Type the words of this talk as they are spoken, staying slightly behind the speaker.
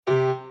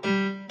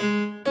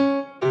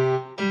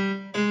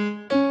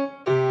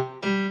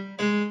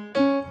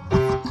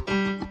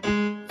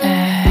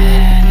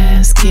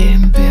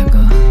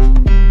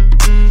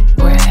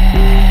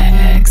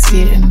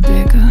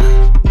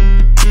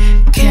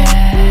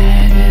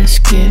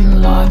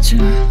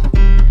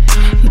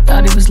larger. He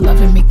thought he was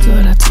loving me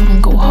good, I told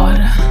him go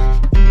harder.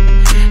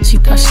 She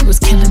thought she was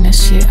killing that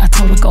shit, I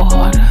told her go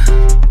harder.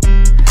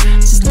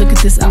 Just look at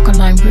this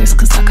alkaline wrist,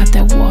 cause I got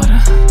that water.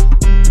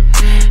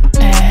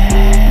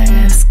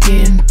 Ass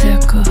getting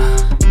thicker,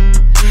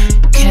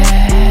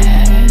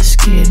 cash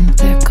getting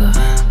thicker.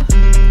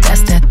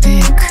 That's that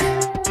thick,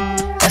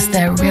 that's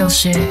that real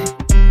shit.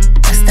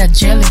 That's that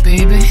jelly,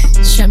 baby.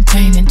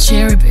 Champagne and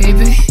cherry,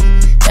 baby.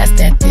 That's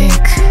that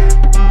thick,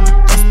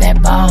 that's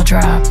that ball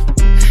drop.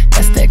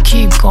 That's that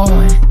keep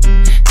going,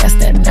 that's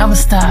that never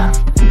stop.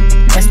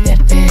 That's that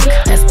thick,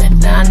 that's that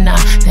na-na,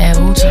 that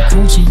oochie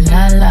coochie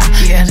la-la.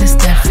 Yeah, this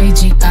that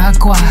Fiji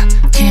agua,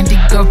 candy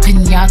girl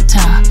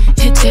pinata.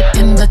 Hit it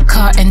in the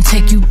car and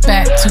take you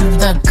back to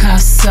the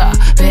casa.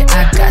 Bet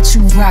I got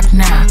you rock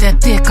now,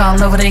 that thick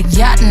all over the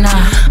yacht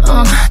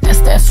now.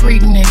 That's that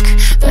freak Nick,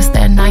 that's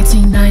that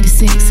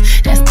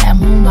 1996. That's that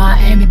Moon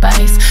Miami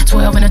bass,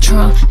 12 in the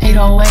trunk,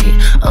 808.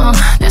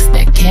 That's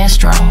that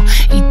Castro,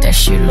 eat that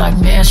shit like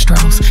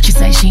Mastros. She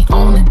say she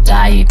on a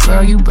diet,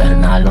 girl, you better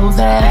not lose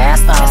that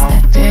ass though. That's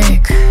that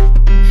thick,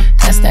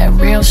 that's that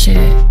real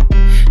shit.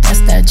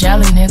 That's that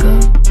jelly nigga,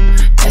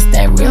 that's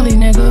that really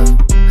nigga.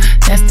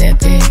 That's that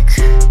thick,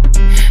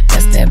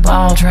 that's that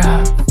ball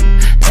drop.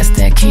 That's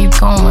that keep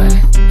going,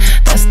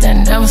 that's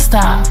that never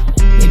stop.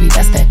 Baby,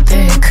 that's that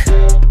thick,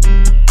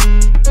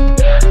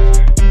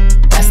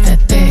 that's that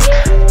thick.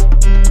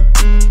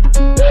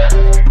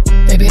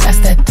 Baby, that's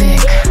that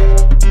thick,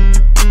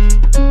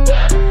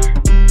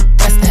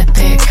 that's that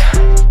thick.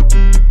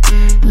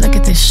 Look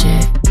at this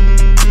shit.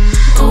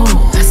 Ooh,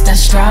 that's that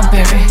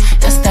strawberry,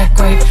 that's that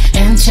grape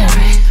and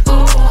cherry.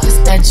 Ooh, it's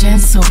that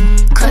Jinsu,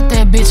 cut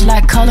that bitch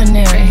like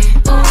culinary.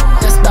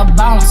 That's the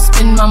bounce,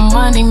 spend my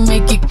money,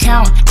 make it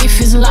count. If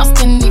it's lost,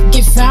 then it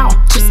get found.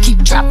 Just keep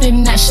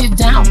dropping that shit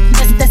down.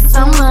 That's that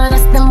summer,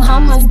 that's them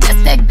hummers.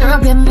 That's that girl,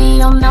 give me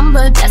your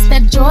number. That's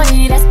that joy,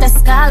 that's that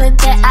scholar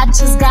that I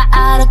just got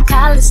out of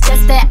college.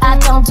 That's that I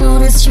don't do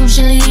this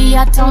usually.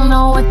 I don't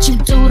know what you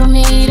do to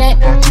me. That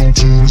I don't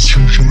do this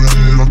usually. I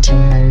don't know what you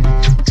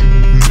do to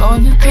me. Oh,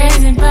 you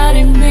crazy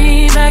body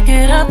me, back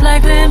it up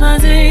like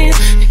limousine.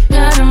 You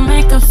gotta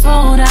make a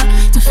photo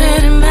to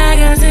fit in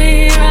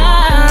magazine,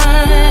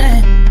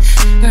 right?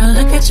 Girl,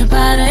 look at your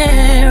body,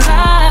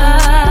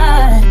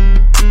 right?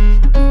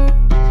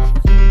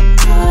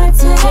 oh,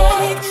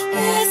 take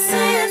this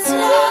in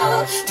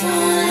slow,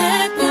 don't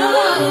let go.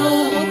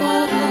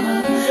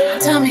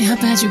 Tell me how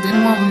bad you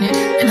been wanting it,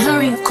 and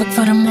hurry up quick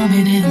for the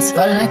moment ends.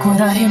 But like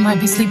what I hear might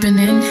be sleeping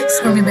in.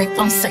 Screaming back,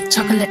 bounce it,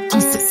 chocolate,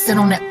 bounce it, sit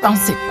on that,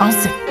 bounce it,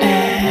 bounce it.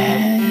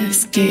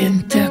 Ass getting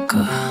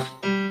thicker,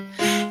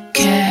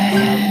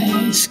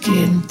 cash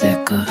getting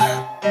thicker,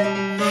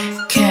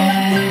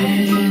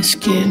 cash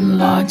getting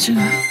larger.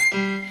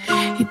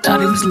 He thought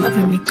he was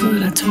loving me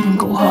good, I told him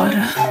go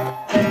harder.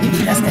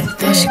 Maybe that's that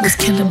thing, she was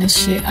killing this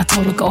shit, I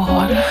told her go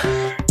harder.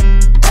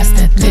 That's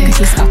that thing, look at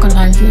this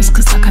alkaline wrist,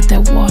 cause I got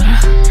that water.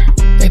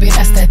 Baby,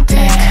 that's that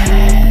thing,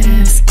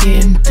 ass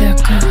getting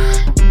thicker.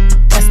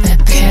 That's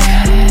that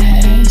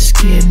cash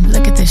getting,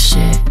 look at this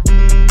shit.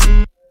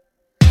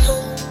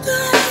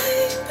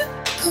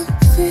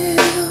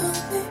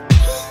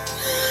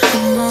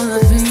 I'm all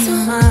up in your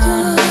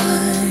mind.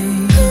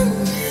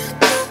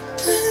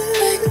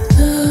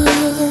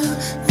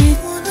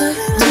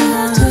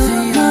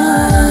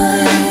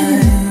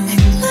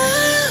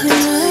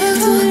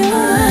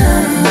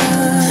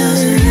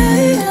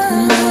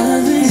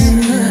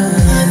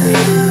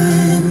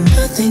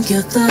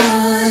 You're the